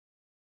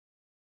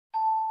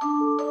It's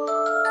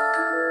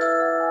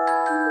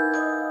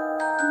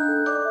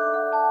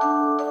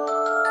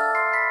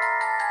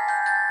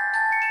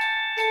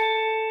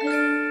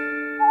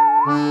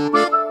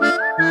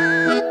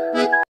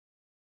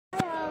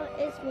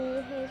me,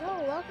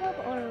 Hazel.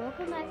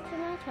 Welcome back to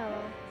my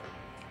channel.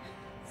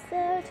 So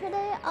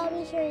today I'll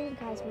be showing you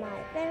guys my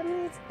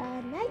family's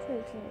night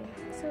routine.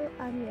 So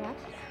yeah,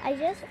 I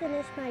just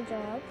finished my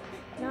job.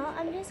 Now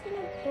I'm just gonna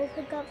go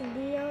pick up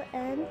Leo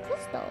and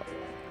Crystal.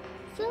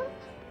 So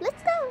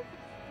let's go.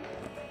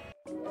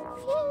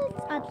 Kids,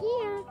 I'm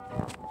here.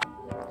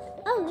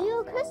 Oh,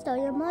 Leo, Crystal,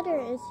 your mother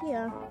is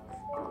here.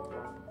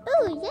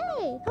 Oh,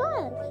 yay! Come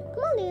on,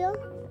 Leo.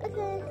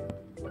 Okay.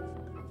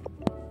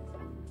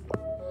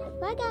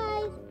 Bye,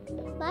 guys.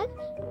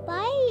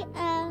 Bye,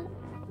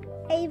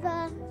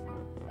 Ava.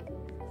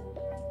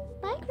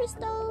 Bye,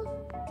 Crystal.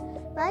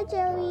 Bye,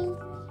 Joey.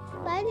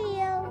 Bye,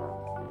 Leo.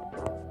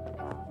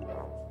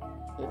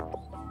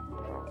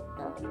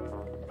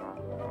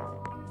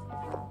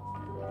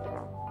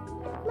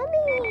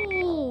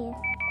 Mommy.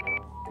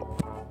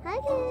 Hi,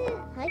 kids.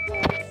 Hi,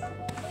 kids.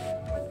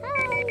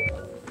 Hi.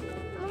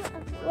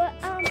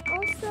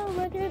 Also,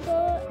 we're gonna go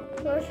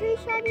grocery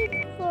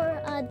shopping for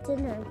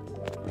dinner.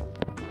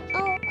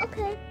 Oh,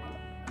 okay.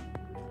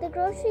 The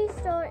grocery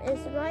store is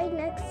right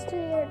next to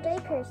your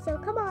daycare, so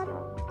come on.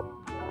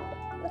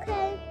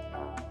 Okay.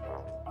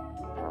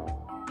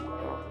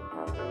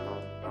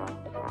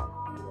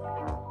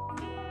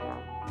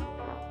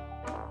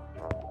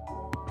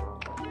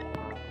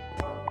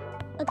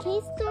 Okay,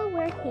 so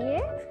we're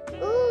here.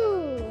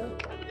 Ooh,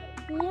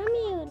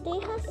 yummy. They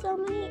have so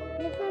many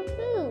different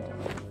food.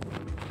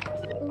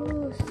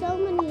 Ooh, so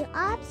many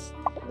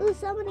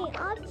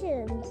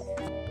options.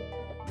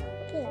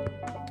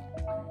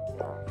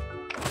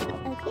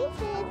 Okay,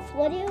 kids,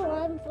 what do you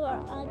want for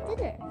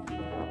dinner?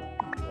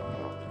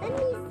 Let me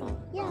see.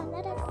 Yeah,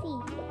 let us see.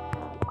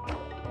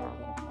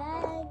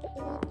 Bag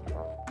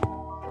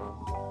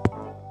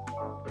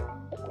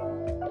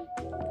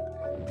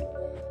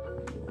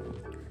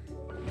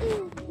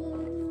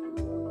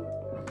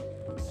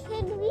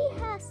Can we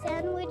have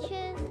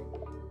sandwiches?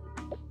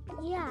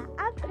 Yeah,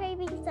 I'm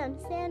craving some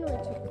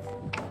sandwiches.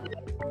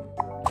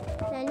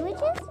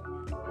 Sandwiches?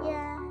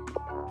 Yeah.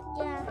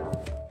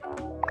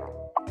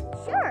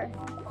 Sure.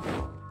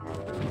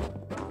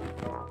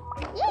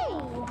 Yay!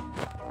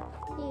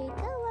 Here you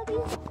go, Abby.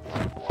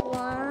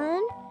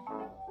 1,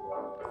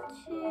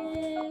 2.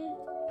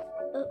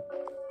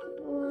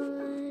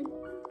 1,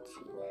 2.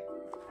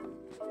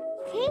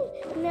 Okay,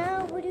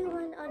 now what do you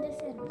want on the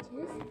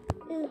sandwiches?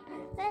 Ooh,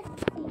 let's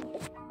see.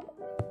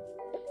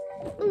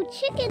 Ooh,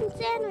 chicken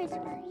sandwich.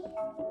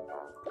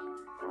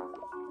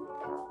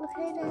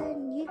 Okay,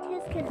 then you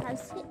kids can have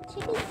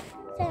chicken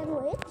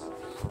sandwich,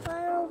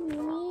 while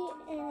me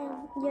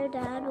and your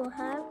dad will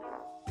have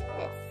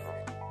this.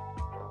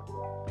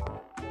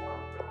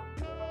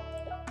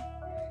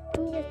 Let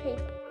me just pay.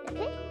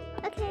 Okay?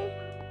 Okay.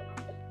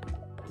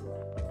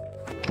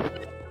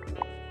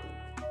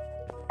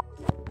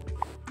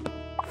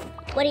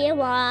 What do you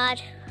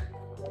want?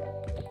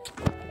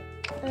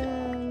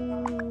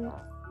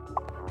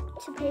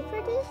 To pay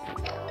for this?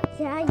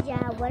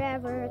 Yeah,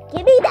 whatever.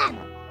 Give me them!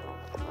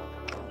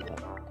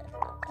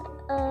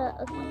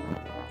 Okay.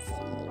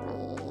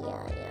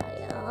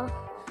 Yeah.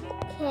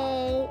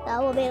 Okay, that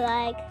will be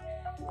like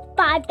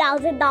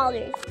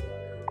 $5,000.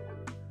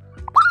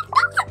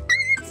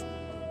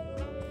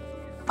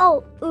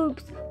 Oh,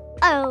 oops.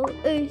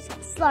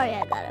 Sorry,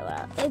 I got it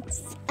wrong.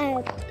 It's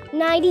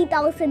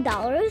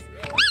 $90,000.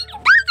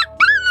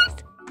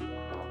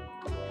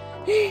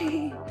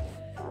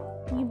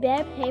 You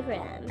better pay for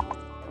them.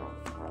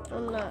 Oh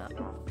no.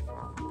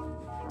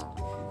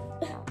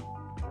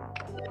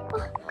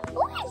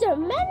 Who is your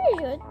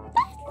manager?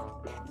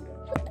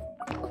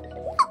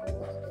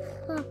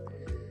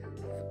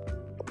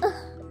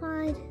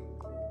 Fine.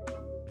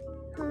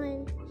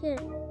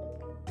 Here.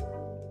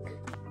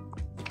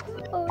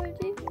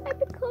 Already, I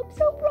become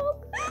so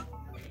broke.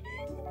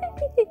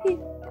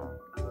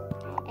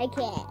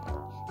 Okay.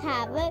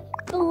 Have a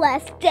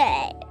blessed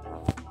day.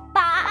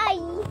 Bye.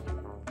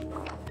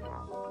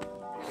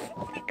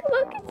 Come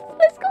on, kids.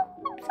 Let's go.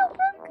 I'm so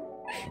broke.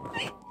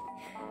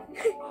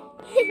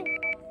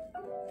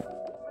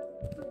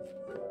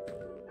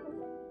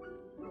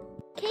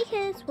 Okay,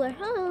 kids, we're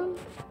home.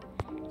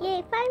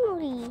 Yay,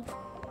 finally.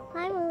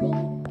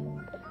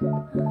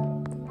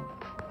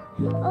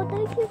 Oh,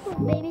 thank you for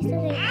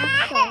babysitting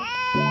extra.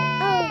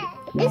 Oh,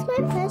 it's my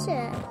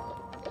pleasure.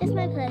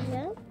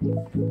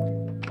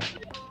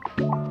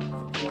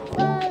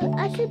 Well, I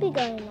should be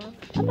going now.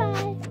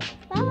 Bye-bye.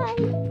 Bye.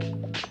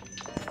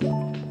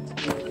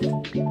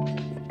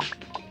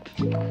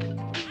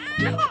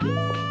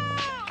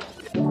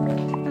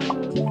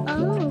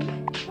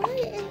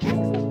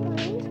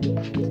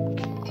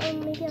 Let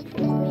me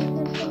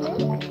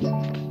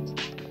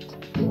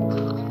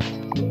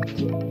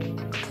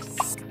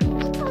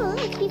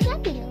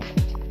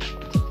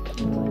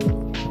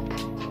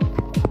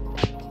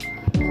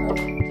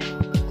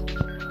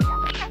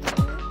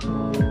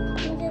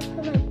just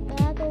put my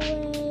bag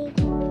away.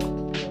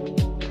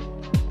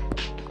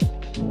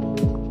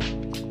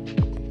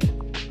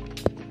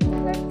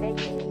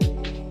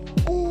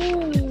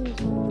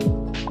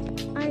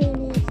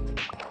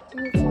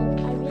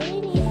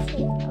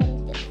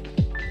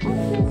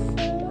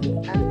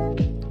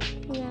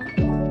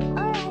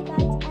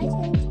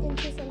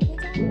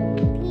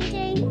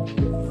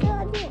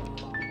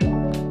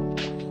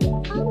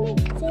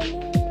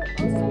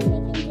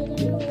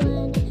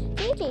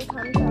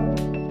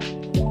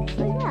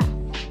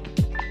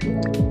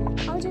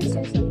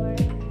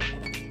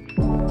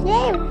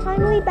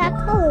 finally back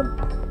home.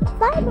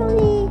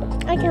 Finally,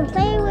 I can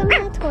play with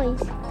my toys.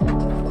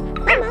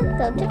 Come on,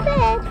 go to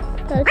bed.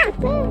 Go to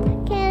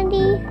bed,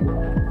 Candy.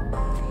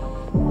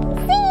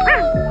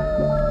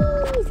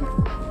 Please.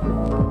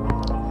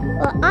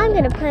 Well, I'm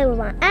gonna play with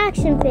my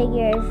action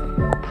figures.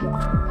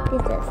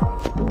 This is.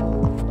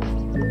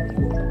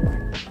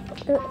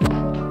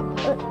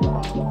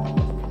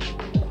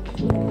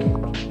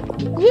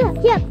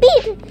 Yeah,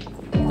 beat.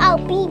 I'll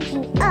beat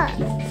you up.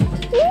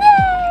 No!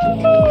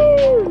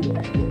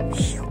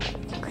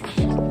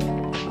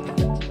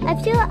 A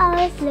few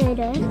hours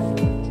later.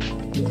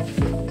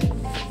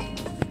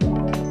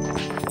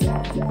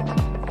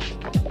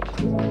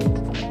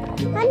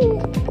 Honey,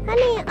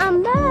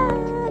 I'm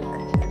back.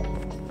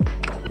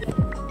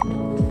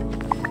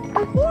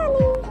 Okay,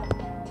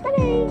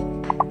 honey.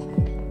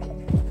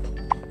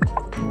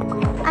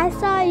 I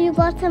saw you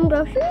bought some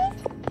groceries?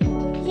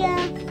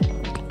 Yeah.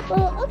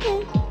 Well, okay.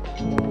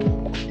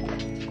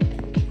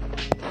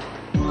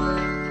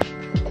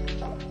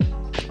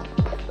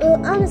 Well,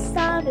 I'm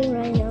starving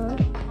right now.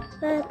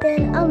 But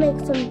then I'll make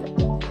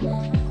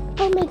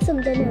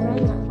some dinner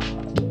right now.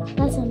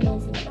 That's an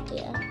amazing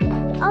idea.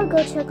 I'll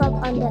go check up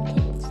on the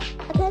kids.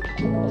 Okay?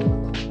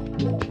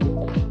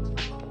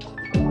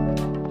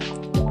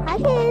 Hi,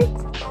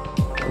 kids.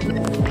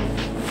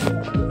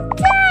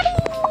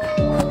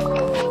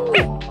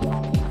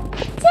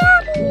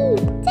 Daddy!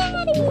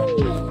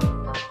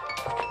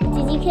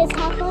 Did you kids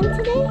have fun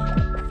today?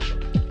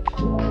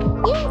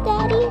 Yeah,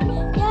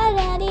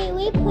 Daddy.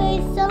 We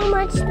played so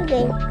much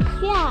today.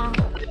 Yeah.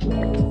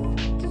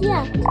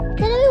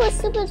 Today was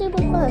super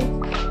fun.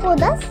 Well,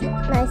 that's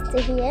nice to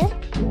hear.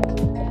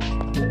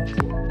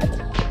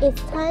 Okay,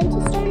 it's time to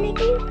start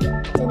making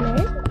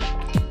dinner.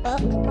 Oh,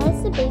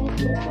 where's the baby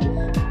food?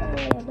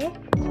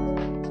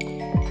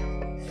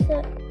 So,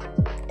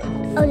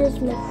 I'll just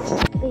make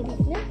baby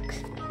mix.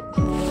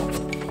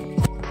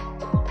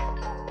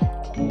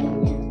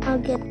 I'll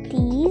get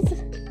these.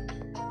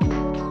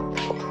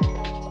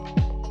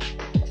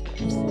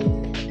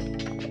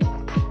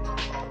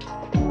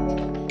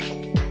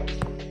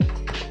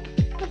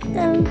 Put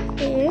them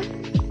here.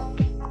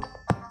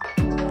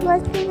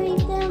 Let's read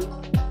them.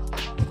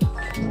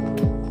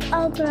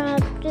 I'll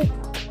grab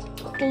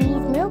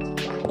these milk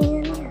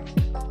and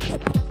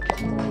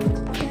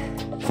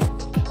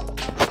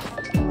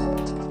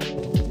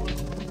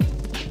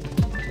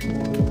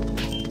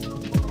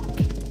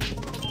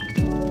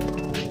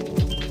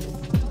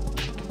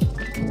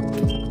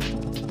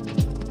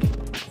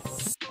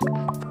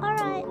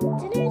alright,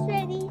 dinner's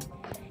ready.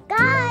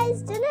 Guys,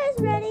 dinner's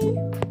ready.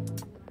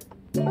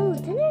 Oh,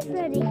 dinner's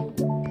ready.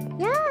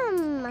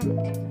 Yum!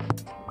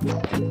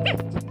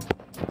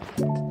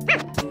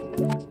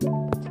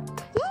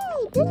 Yay,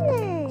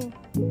 dinner!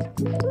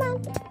 Come on.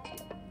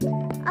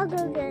 I'll go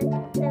get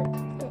the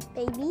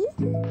baby.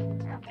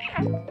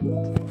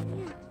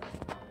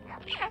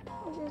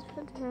 I'll just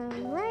put him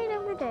right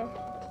over there.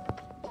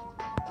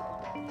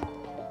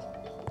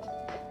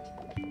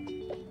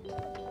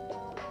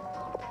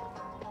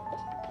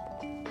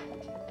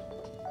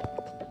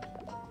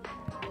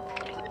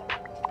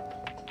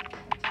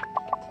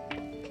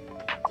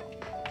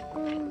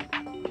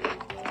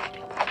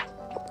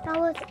 That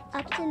was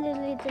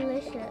absolutely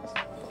delicious.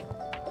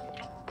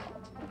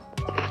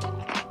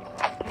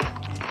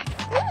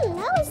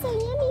 That was so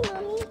yummy,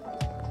 Mommy.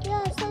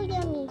 Yeah, so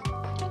yummy.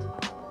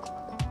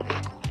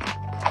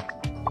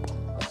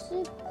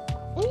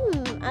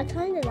 I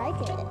kind of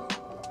like it.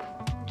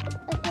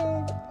 Okay.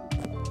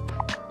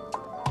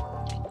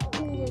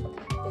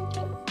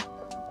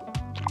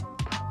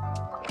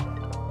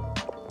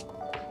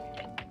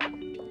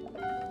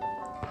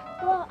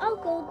 Well, I'll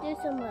go do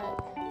some work.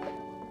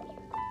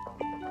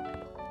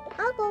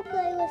 I'll go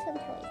play with some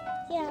toys.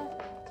 Yeah,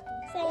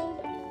 same.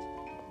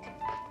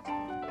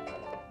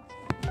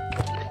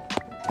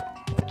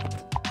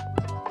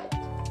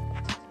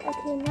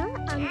 Okay, now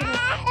I'm gonna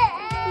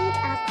feed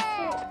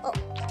Axel. Oh.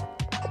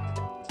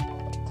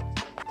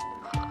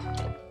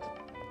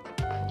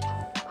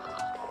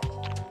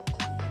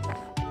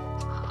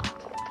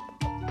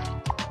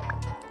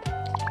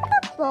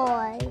 Good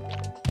boy.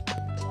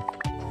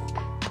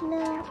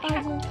 Now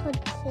I'll just put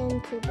him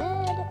to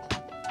bed.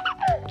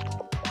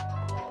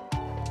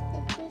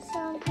 Put this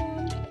on him.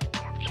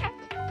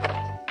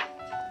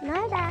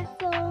 Night,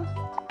 Axel.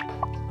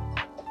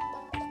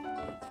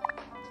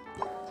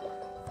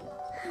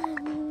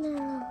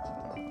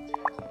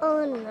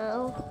 Oh no,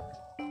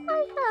 I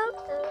have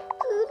to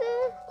do the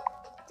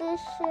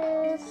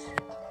dishes.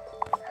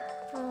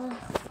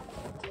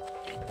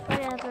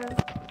 Whatever.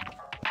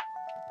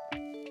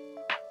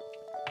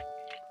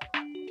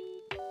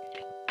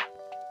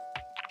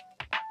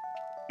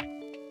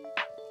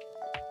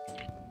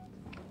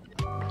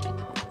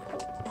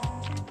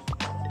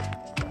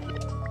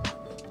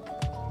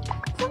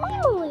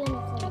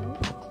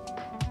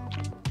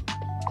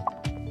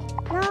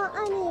 Now I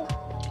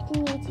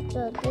need to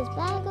throw this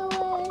bag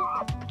away.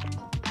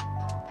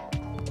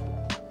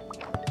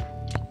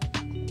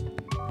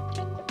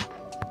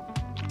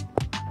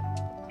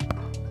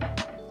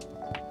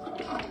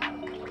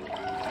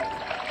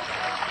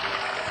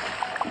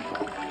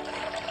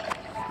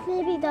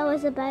 that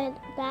was a bad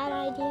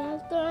idea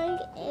of throwing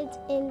it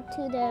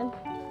into the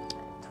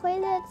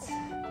toilet.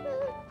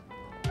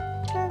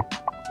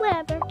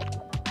 Whatever.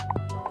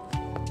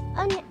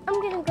 I'm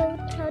gonna go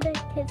tell the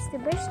kids to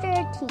brush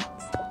their teeth.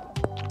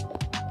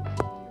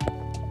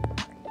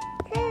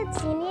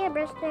 Kids, you need to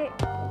brush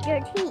your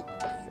teeth.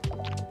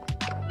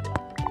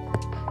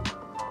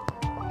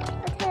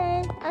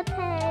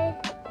 Okay.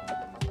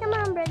 Come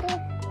on, brother.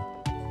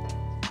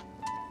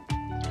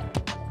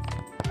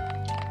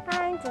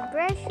 Time to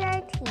brush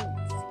your teeth.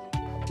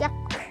 Yuck.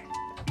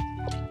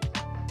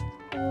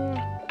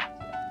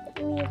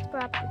 You need to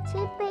drop the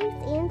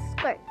toothpaste and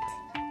squirt.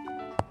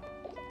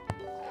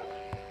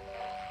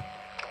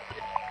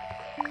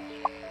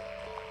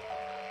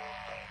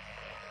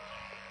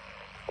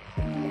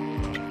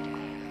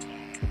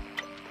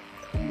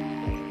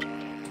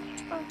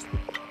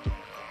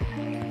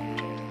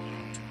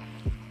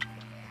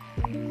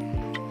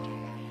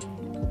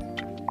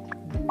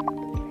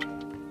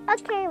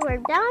 Okay, we're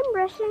done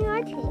brushing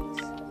our teeth.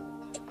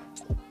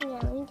 Yeah,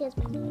 let me just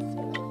put this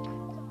away.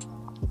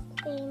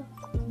 Ooh.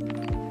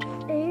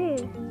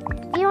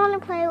 Do you want to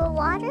play with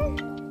water?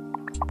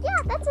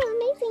 Yeah, that's an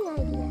amazing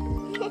idea.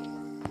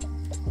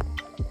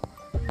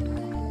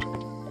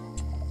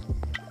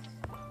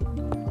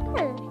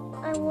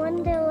 I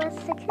wonder what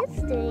the kids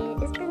do.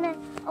 It's been a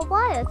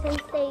while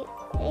since they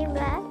came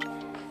back.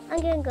 I'm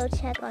gonna go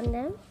check on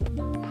them.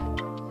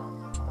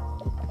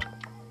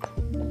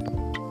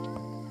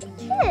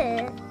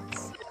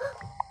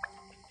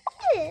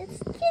 Kids,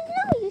 you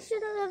know you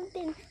should have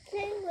been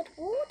playing with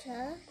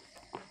water.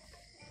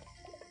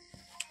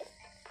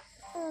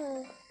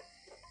 Oh,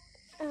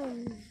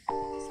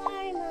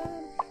 sorry,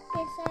 Mom.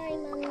 Yeah, sorry,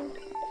 Mommy.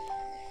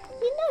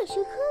 You know,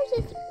 she could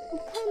just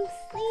come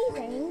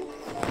sleeping.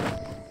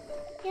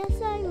 Yeah,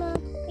 sorry, Mom.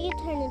 You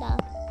turn it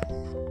off.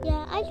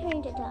 Yeah, I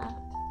turned it off.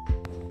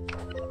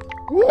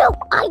 No,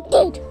 I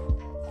did.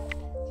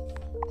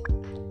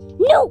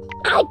 No,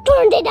 I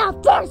turned it off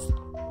first.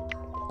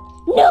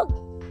 No.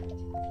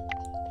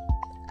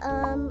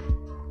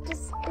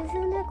 This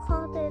isn't a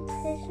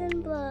competition,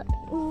 but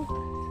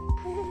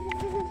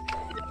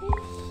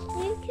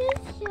you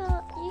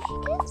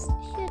kids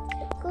should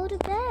go to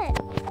bed.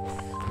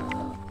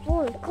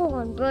 Boy, go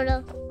on,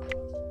 brother.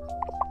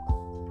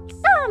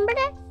 Come on,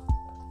 brother.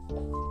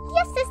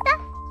 Yes, sister.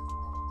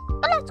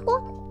 Oh, let's go.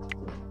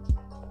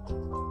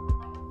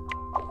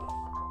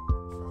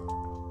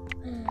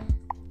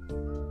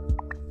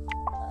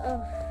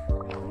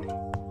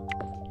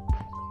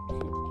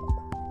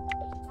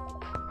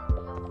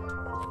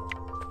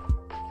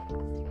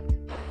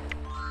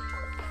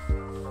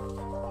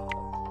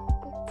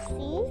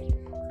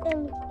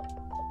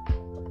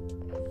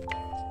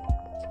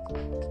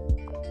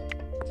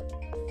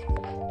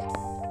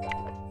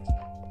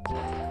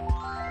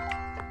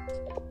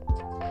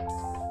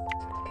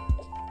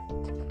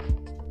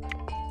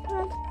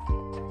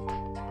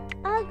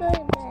 I'll go to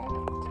bed.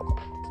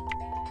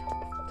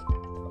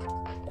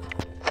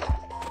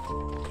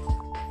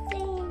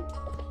 Same.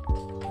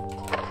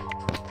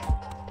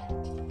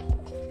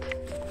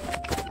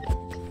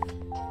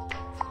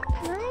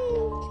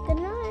 Good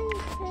night,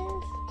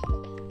 sis.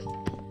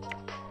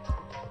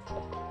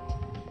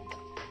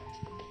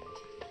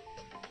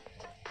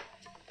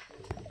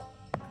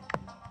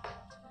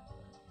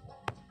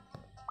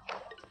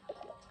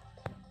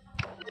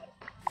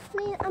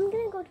 I'm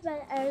gonna go to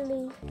bed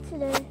early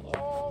today.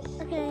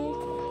 Okay.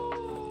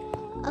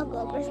 I'll go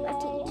brush my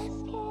teeth.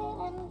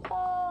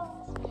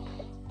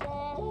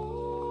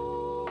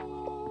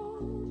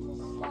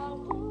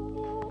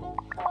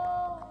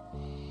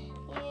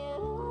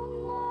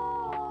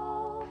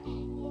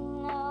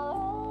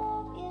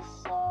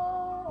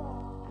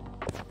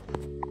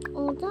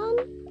 All done?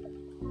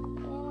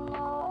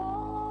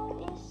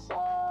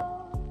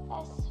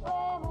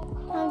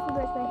 Time to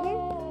brush my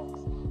hair.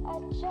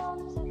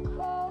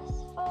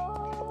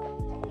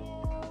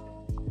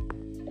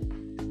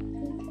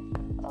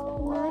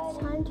 Now it's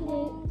time to do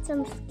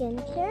some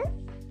skincare.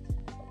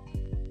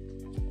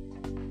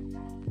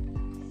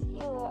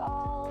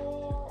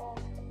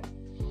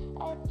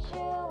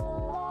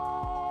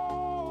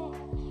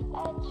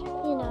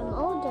 And I'm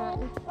all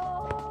done.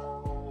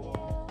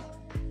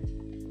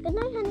 Good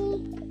night, honey.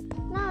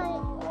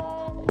 Night.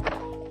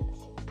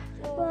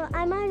 Well,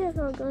 I might as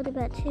well go to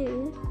bed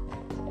too.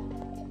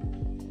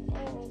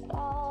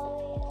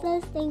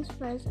 First things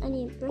first, I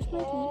need to brush my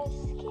teeth.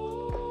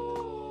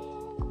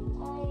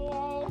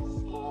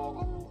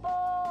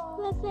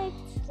 Perfect.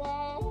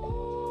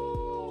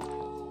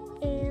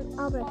 And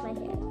I'll brush my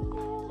hair.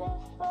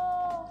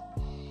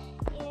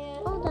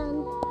 All done.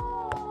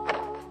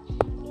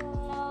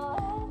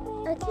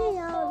 Okay,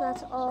 y'all,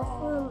 that's all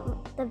from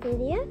the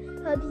video.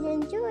 Hope you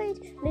enjoyed.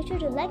 Make sure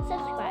to like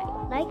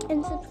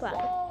and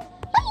subscribe.